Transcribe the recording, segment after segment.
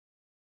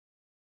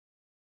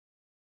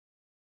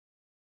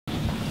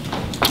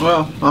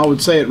Well, I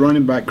would say at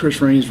running back,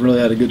 Chris Rainey's really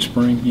had a good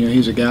spring. You know,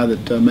 he's a guy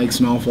that makes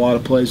an awful lot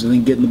of plays. I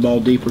think getting the ball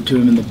deeper to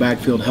him in the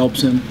backfield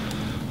helps him.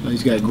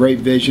 He's got great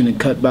vision and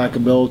cutback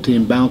ability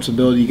and bounce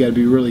ability. You got to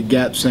be really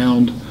gap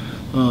sound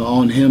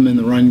on him in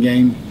the run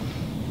game.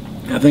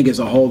 I think as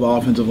a whole, the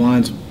offensive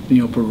line's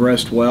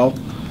progressed well.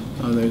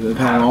 They've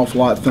had an awful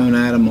lot thrown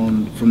at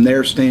them from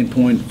their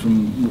standpoint,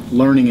 from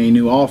learning a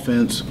new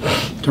offense,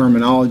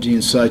 terminology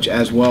and such,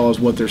 as well as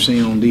what they're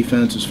seeing on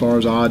defense as far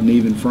as odd and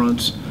even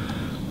fronts.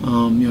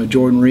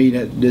 Jordan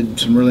Reed did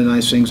some really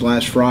nice things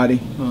last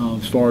Friday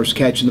as far as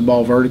catching the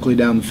ball vertically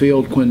down the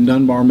field. Quentin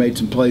Dunbar made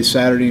some plays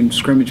Saturday in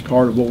scrimmage,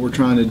 part of what we're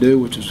trying to do,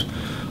 which is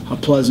a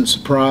pleasant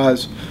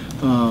surprise.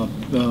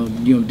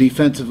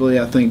 Defensively,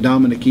 I think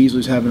Dominic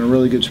Easley's having a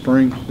really good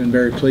spring. Been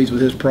very pleased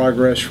with his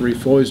progress.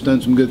 Sharif Floyd's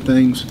done some good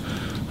things.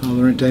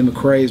 Lorente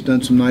McCray has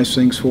done some nice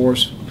things for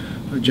us.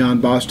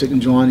 John Bostic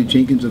and Jelani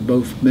Jenkins have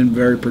both been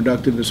very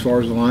productive as far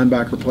as the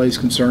linebacker play is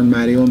concerned.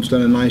 Matt Elam's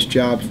done a nice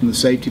job from the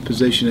safety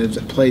position, has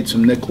played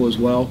some nickel as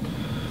well.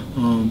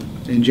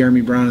 And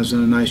Jeremy Brown has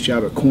done a nice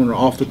job at corner.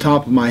 Off the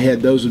top of my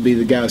head, those would be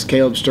the guys.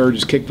 Caleb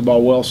Sturgis kicked the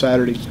ball well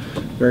Saturday.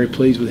 Very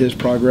pleased with his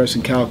progress.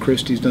 And Kyle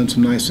Christie's done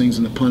some nice things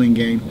in the punting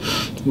game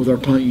with our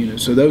punt unit.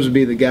 So those would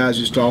be the guys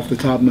just off the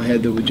top of my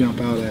head that would jump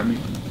out at me.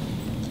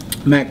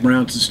 Mac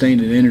Brown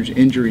sustained an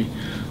injury,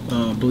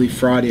 I believe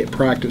Friday at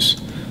practice.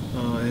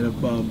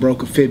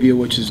 Broke a fibula,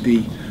 which is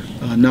the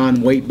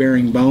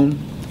non-weight-bearing bone,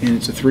 and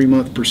it's a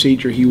 3-month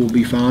procedure. He will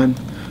be fine.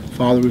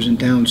 Father was in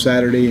town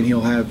Saturday, and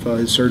he'll have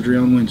his surgery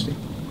on Wednesday.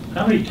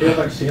 How many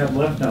tailbacks do you have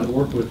left now to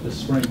work with this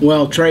spring?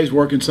 Well, Trey's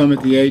working some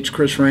at the H.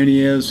 Chris Rainey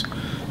is,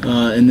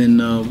 and then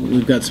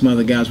we've got some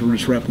other guys we're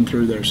just repping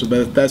through there. So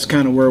that's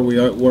kind of where we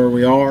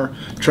are.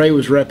 Trey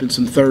was repping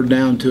some third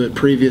down to it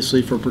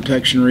previously for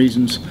protection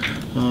reasons,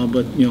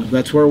 but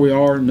that's where we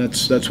are, and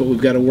that's what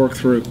we've got to work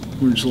through.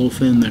 We're just a little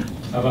thin there.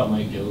 How about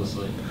Mike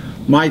Gillisley?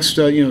 Mike's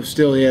still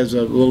he has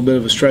a little bit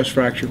of a stress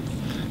fracture,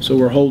 so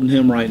we're holding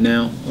him right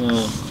now.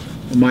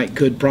 Mike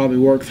could probably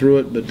work through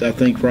it, but I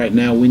think right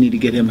now we need to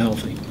get him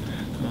healthy.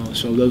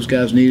 So those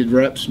guys needed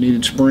reps,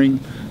 needed spring,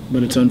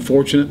 but it's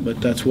unfortunate, but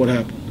that's what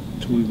happened.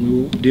 So we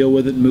will deal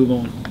with it and move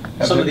on.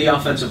 Some of the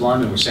offensive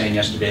linemen were saying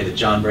yesterday that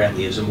John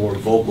Brantley is a more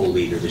vocal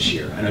leader this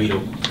year. I know you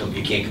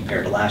can't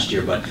compare to last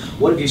year, but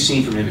what have you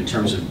seen from him in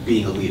terms of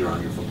being a leader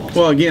on your football team?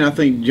 Well, again, I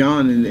think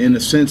John, in a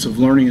sense of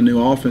learning a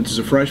new offense as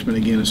a freshman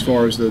again, as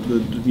far as the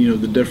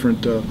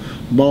different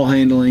ball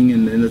handling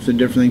and the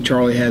different thing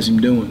Charlie has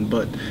him doing.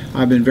 But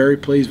I've been very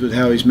pleased with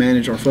how he's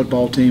managed our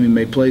football team and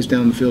made plays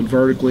down the field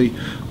vertically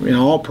in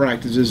all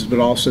practices, but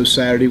also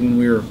Saturday when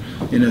we were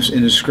in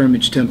a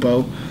scrimmage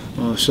tempo.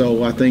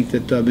 So I think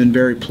that I've been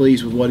very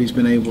pleased with what he's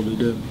been able to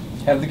do.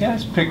 Have the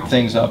guys picked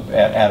things up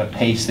at a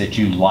pace that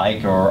you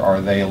like, or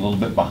are they a little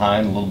bit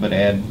behind, a little bit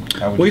ahead?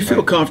 We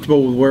feel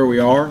comfortable with where we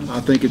are.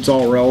 I think it's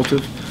all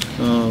relative,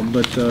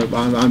 but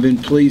I've been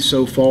pleased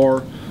so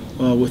far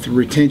with the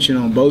retention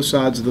on both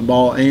sides of the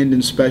ball and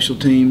in special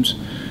teams.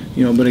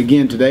 But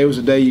again, today was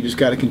a day you just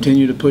got to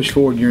continue to push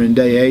forward. You're in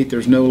day 8.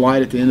 There's no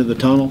light at the end of the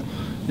tunnel,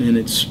 and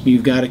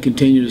you've got to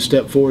continue to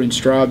step forward and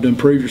strive to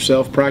improve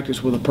yourself,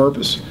 practice with a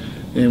purpose.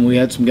 And we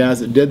had some guys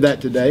that did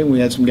that today, and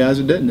we had some guys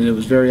that didn't. And it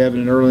was very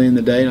evident early in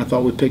the day, and I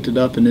thought we picked it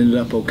up and ended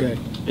up okay.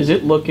 Is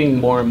it looking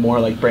more and more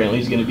like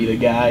Brantley's going to be the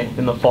guy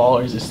in the fall,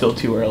 or is it still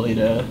too early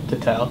to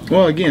tell?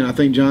 Well, again, I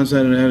think John's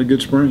had a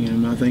good spring,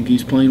 and I think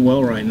he's playing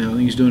well right now. I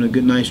think he's doing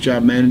a nice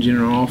job managing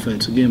our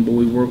offense. Again, but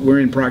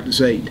we're in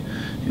practice 8,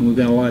 and we've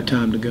got a lot of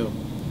time to go.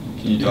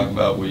 Can you talk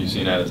about what you've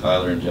seen out of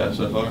Tyler and Jeff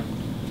so far?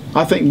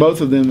 I think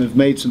both of them have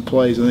made some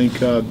plays. I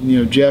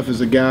think Jeff is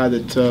a guy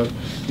that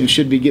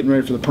should be getting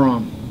ready for the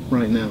prom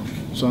right now.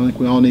 So I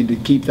think we all need to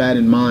keep that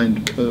in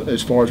mind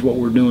as far as what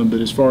we're doing. But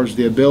as far as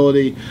the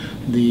ability,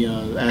 the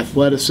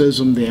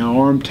athleticism, the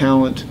arm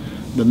talent,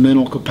 the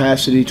mental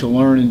capacity to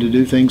learn and to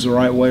do things the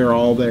right way are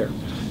all there.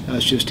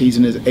 It's just he's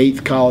in his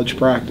 8th college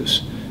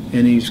practice,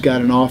 and he's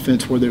got an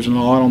offense where there's a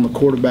lot on the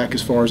quarterback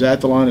as far as at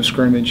the line of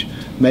scrimmage,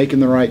 making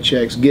the right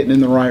checks, getting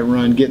in the right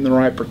run, getting the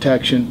right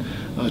protection,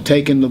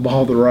 taking the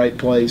ball the right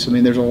place. I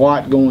mean, there's a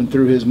lot going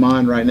through his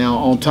mind right now,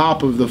 on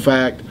top of the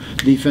fact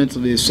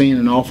defensively he's seeing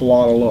an awful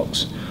lot of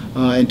looks.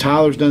 And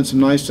Tyler's done some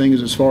nice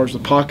things as far as the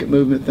pocket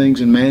movement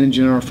things and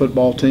managing our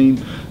football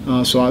team.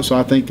 So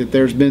I think that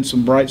there's been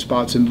some bright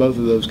spots in both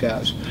of those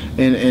guys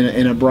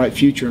and a bright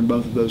future in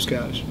both of those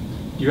guys.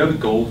 Do you have a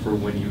goal for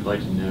when you'd like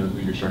to know who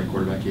your starting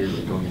quarterback is,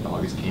 like going into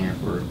August camp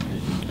or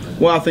anything like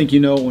that? Well, I think you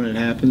know when it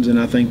happens, and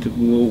I think that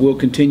we'll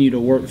continue to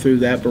work through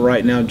that. But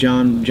right now,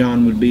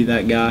 John would be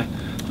that guy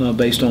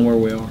based on where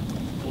we are.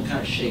 What kind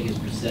of shake is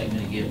Brissett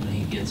going to get when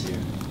he gets here?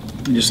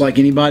 Just like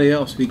anybody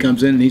else, if he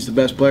comes in and he's the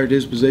best player at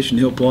his position,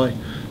 he'll play.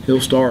 He'll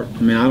start.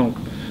 I mean,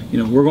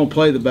 we're going to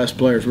play the best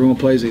players. We're going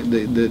to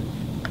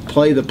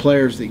play the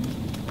players that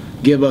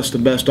give us the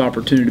best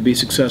opportunity to be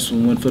successful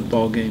and win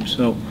football games.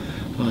 So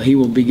he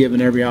will be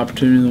given every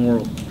opportunity in the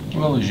world.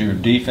 Well, is your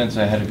defense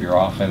ahead of your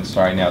offense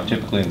right now?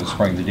 Typically in the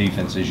spring, the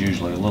defense is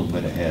usually a little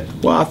bit ahead.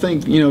 Well, I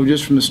think,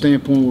 just from the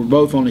standpoint, we're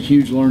both on a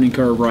huge learning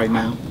curve right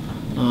now.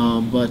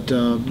 But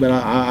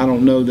I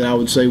don't know that I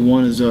would say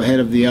one is ahead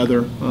of the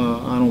other.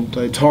 I don't.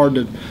 It's hard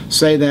to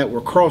say that.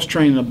 We're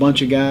cross-training a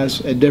bunch of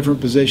guys at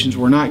different positions.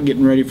 We're not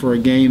getting ready for a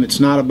game. It's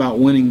not about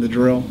winning the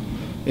drill.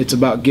 It's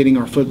about getting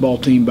our football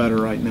team better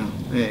right now.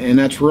 And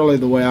that's really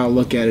the way I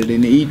look at it.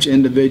 In each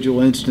individual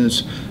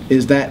instance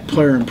is that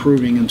player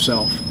improving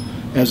himself,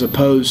 as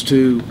opposed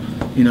to,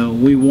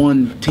 we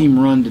won team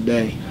run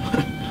today.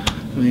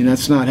 I mean,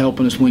 that's not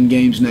helping us win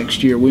games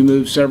next year. We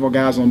moved several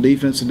guys on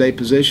defense today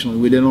positionally.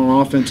 We did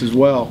on offense as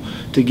well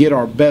to get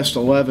our best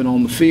 11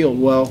 on the field.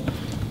 Well,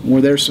 were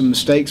there some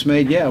mistakes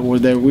made? Yeah,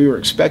 we were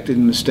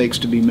expecting mistakes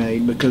to be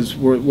made because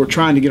we're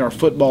trying to get our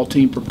football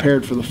team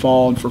prepared for the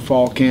fall and for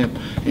fall camp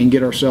and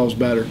get ourselves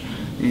better.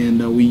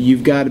 And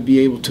you've got to be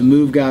able to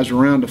move guys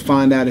around to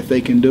find out if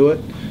they can do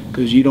it,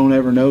 because you don't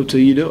ever know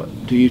till you do it,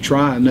 till you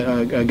try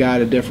a guy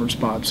at a different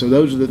spot. So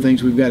those are the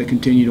things we've got to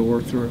continue to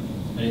work through.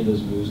 Any of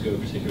those moves go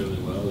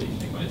particularly well that you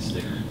think might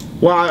stick?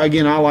 Well,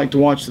 again, I like to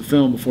watch the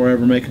film before I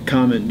ever make a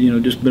comment.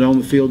 But on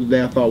the field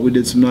today, I thought we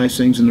did some nice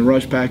things in the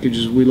rush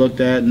packages we looked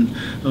at, and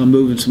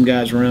moving some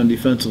guys around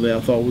defensively I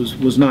thought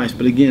was nice.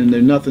 But again,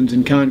 nothing's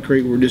in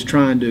concrete. We're just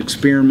trying to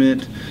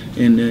experiment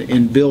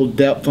and build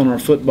depth on our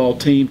football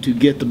team to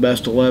get the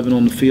best 11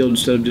 on the field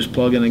instead of just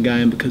plugging a guy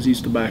in because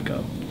he's the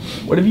backup.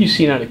 What have you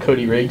seen out of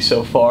Cody Riggs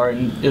so far,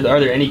 and are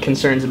there any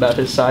concerns about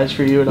his size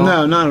for you at all?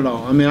 No, not at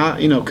all. I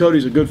mean,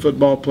 Cody's a good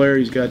football player.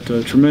 He's got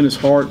tremendous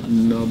heart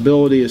and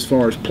ability as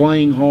far as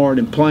playing hard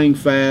and playing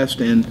fast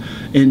and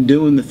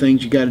doing the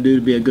things you got to do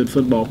to be a good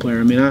football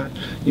player. I mean,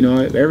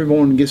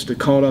 everyone gets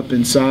caught up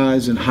in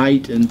size and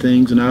height and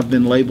things, and I've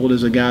been labeled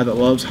as a guy that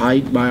loves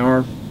height by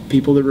our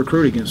people that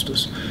recruit against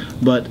us.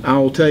 But I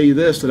will tell you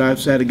this, that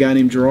I've had a guy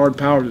named Gerard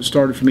Powers that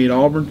started for me at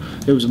Auburn.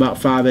 It was about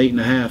 5'8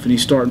 1/2, and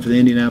he's starting for the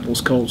Indianapolis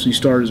Colts. He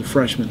started as a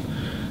freshman,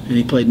 and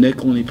he played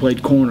nickel and he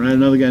played corner. I had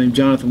another guy named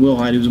Jonathan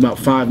Wilhite who was about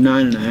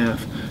 5'9 1/2,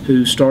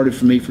 who started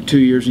for me for 2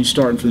 years, and he's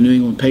starting for the New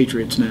England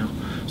Patriots now.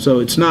 So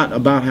it's not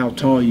about how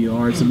tall you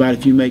are. It's about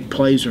if you make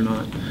plays or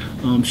not.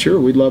 Sure,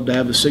 we'd love to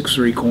have a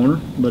 6'3 corner,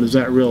 but is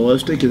that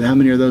realistic? How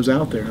many are those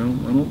out there?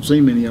 I don't see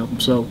many of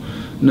them. So,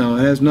 no,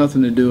 it has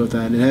nothing to do with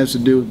that. It has to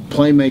do with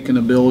playmaking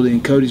ability,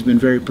 and Cody's been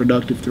very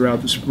productive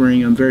throughout the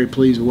spring. I'm very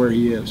pleased with where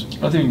he is.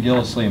 Other than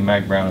Gillisley and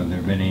Mac Brown, have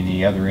there been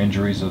any other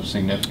injuries of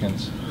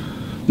significance?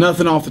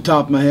 Nothing off the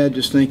top of my head,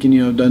 just thinking,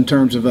 in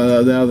terms of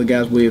the other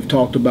guys we have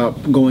talked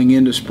about going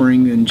into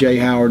spring, and Jay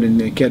Howard and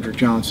Kedrick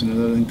Johnson.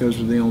 I think those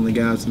are the only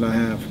guys that I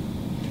have.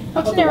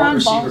 How about the wide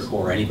receiver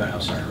core? Anybody?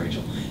 I'm sorry,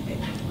 Rachel.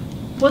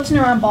 What's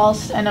new on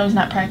balls? I know he's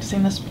not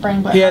practicing this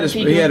spring, but he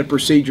had a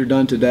procedure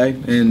done today,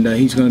 and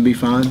he's going to be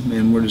fine.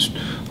 And we're just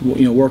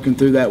working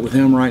through that with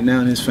him right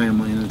now and his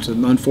family. And it's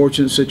an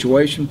unfortunate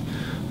situation,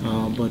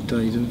 but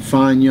he's a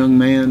fine young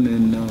man,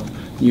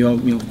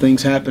 and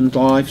things happen in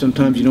life.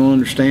 Sometimes you don't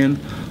understand,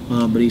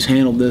 but he's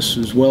handled this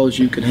as well as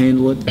you could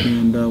handle it.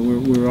 And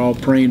we're all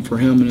praying for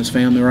him and his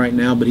family right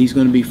now. But he's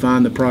going to be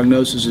fine. The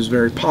prognosis is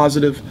very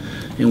positive,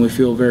 and we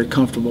feel very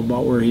comfortable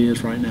about where he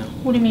is right now.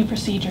 What do you mean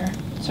procedure?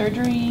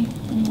 Surgery?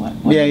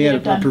 What yeah, he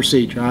had a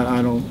procedure.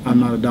 I'm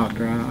not a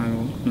doctor. I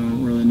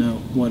don't really know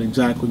what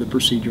exactly the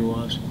procedure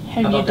was.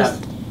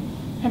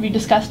 Have you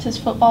discussed his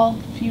football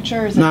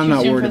future? Is it no, I'm too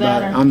not soon worried for about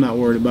that, it. I'm not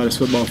worried about his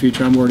football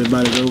future. I'm worried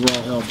about his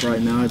overall health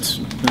right now.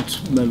 That's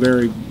the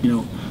very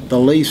the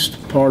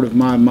least part of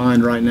my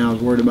mind right now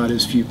is worried about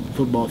his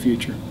football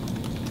future.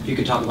 If you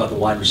could talk about the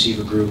wide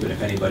receiver group and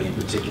if anybody in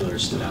particular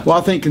stood out. Well,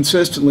 I think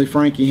consistently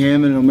Frankie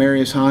Hammond and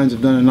Omarius Hines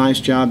have done a nice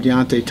job.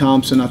 Deontay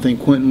Thompson, I think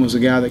Quentin was a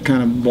guy that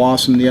kind of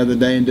blossomed the other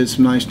day and did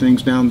some nice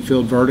things down the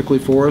field vertically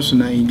for us, and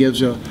that he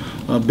gives a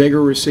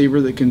bigger receiver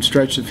that can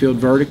stretch the field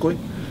vertically.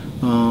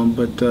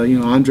 But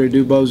Andre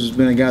Dubose has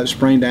been a guy that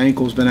sprained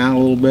ankle, has been out a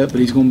little bit, but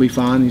he's going to be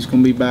fine. He's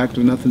going to be back to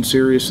nothing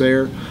serious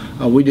there.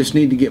 We just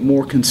need to get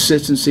more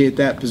consistency at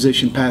that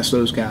position past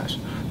those guys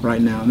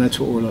right now, and that's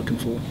what we're looking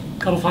for.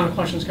 Couple final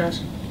questions,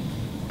 guys.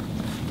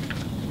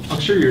 I'm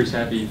sure you're as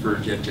happy for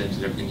Jeff James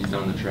and everything he's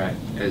done on the track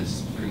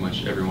as pretty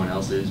much everyone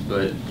else is,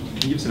 but can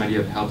you give us an idea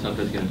of how tough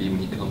that's going to be when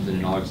he comes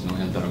in August and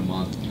only has about a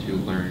month to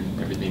learn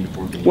everything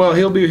before games? Well,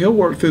 he'll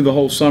work through the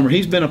whole summer.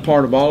 He's been a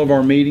part of all of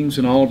our meetings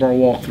and all of our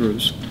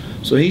walkthroughs.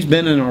 So he's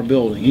been in our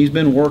building. He's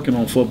been working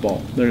on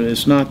football.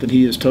 It's not that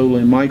he is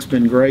totally. Mike's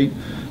been great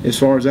as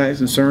far as that's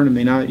concerned.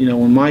 I mean,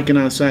 when Mike and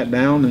I sat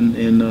down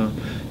and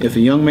if a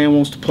young man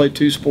wants to play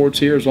two sports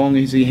here, as long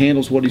as he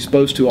handles what he's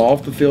supposed to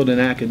off the field and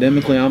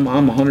academically, I'm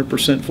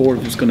 100% for it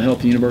if it's going to help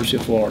the University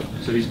of Florida.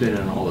 So he's been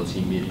in all the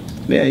team meetings.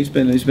 Yeah, he's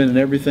been in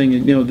everything.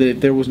 If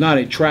there was not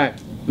a track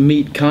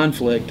meet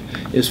conflict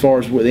as far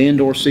as with the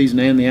indoor season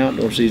and the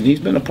outdoor season,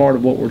 he's been a part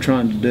of what we're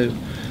trying to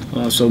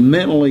do. So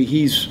mentally,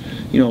 he's.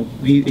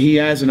 He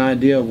has an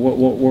idea of what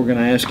we're going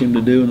to ask him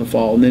to do in the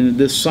fall. And then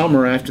this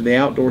summer, after the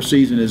outdoor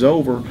season is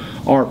over,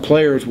 our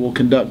players will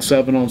conduct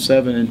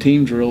 7-on-7 and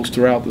team drills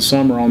throughout the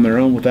summer on their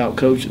own without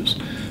coaches.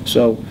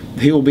 So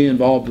he'll be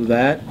involved with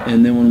that.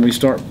 And then when we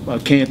start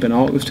camp in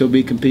August, he'll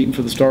be competing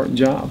for the starting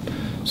job.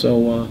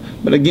 So,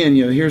 but again,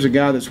 here's a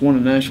guy that's won a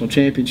national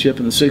championship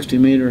in the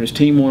 60-meter, and his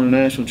team won a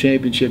national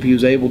championship. He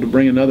was able to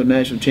bring another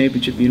national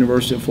championship at the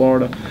University of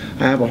Florida.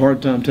 I have a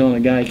hard time telling a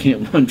guy he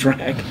can't run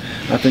track.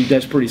 I think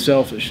that's pretty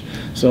selfish.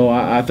 So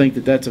I think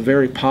that that's a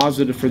very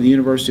positive for the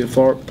University of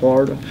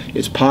Florida.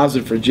 It's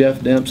positive for Jeff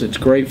Demps. It's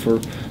great for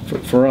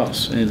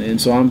us.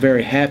 And so I'm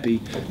very happy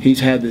he's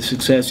had the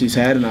success he's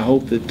had, and I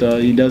hope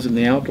that he does it in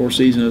the outdoor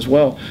season as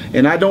well.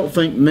 And I don't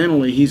think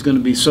mentally he's going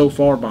to be so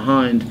far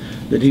behind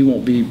that he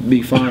won't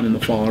be fine in the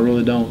fall. I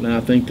really don't. And I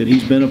think that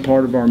he's been a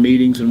part of our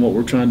meetings and what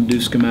we're trying to do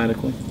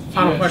schematically.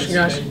 Final question,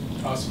 guys.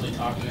 Possibly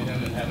talking to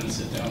him and having to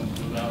sit down with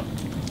him about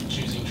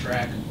choosing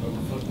track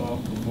over football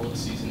before the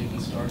season even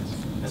starts.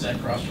 Has that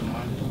crossed your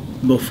mind at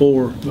all?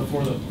 Before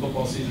the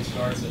football season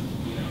starts, that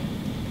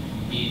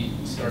he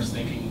starts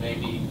thinking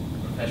maybe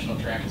professional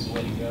track is the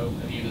way to go.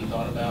 Have you even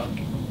thought about?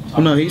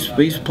 Well, no, he's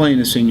playing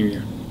his senior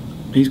year.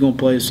 He's going to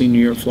play his senior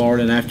year at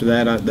Florida, and after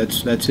that,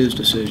 that's his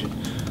decision.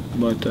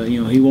 But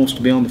he wants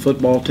to be on the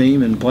football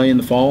team and play in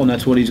the fall, and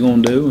that's what he's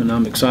going to do. And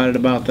I'm excited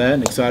about that,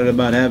 and excited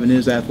about having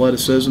his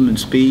athleticism and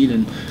speed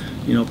and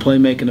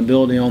playmaking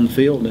ability on the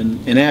field.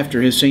 And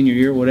after his senior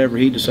year, whatever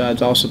he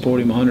decides, I'll support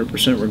him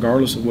 100%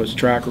 regardless of what's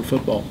track or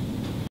football.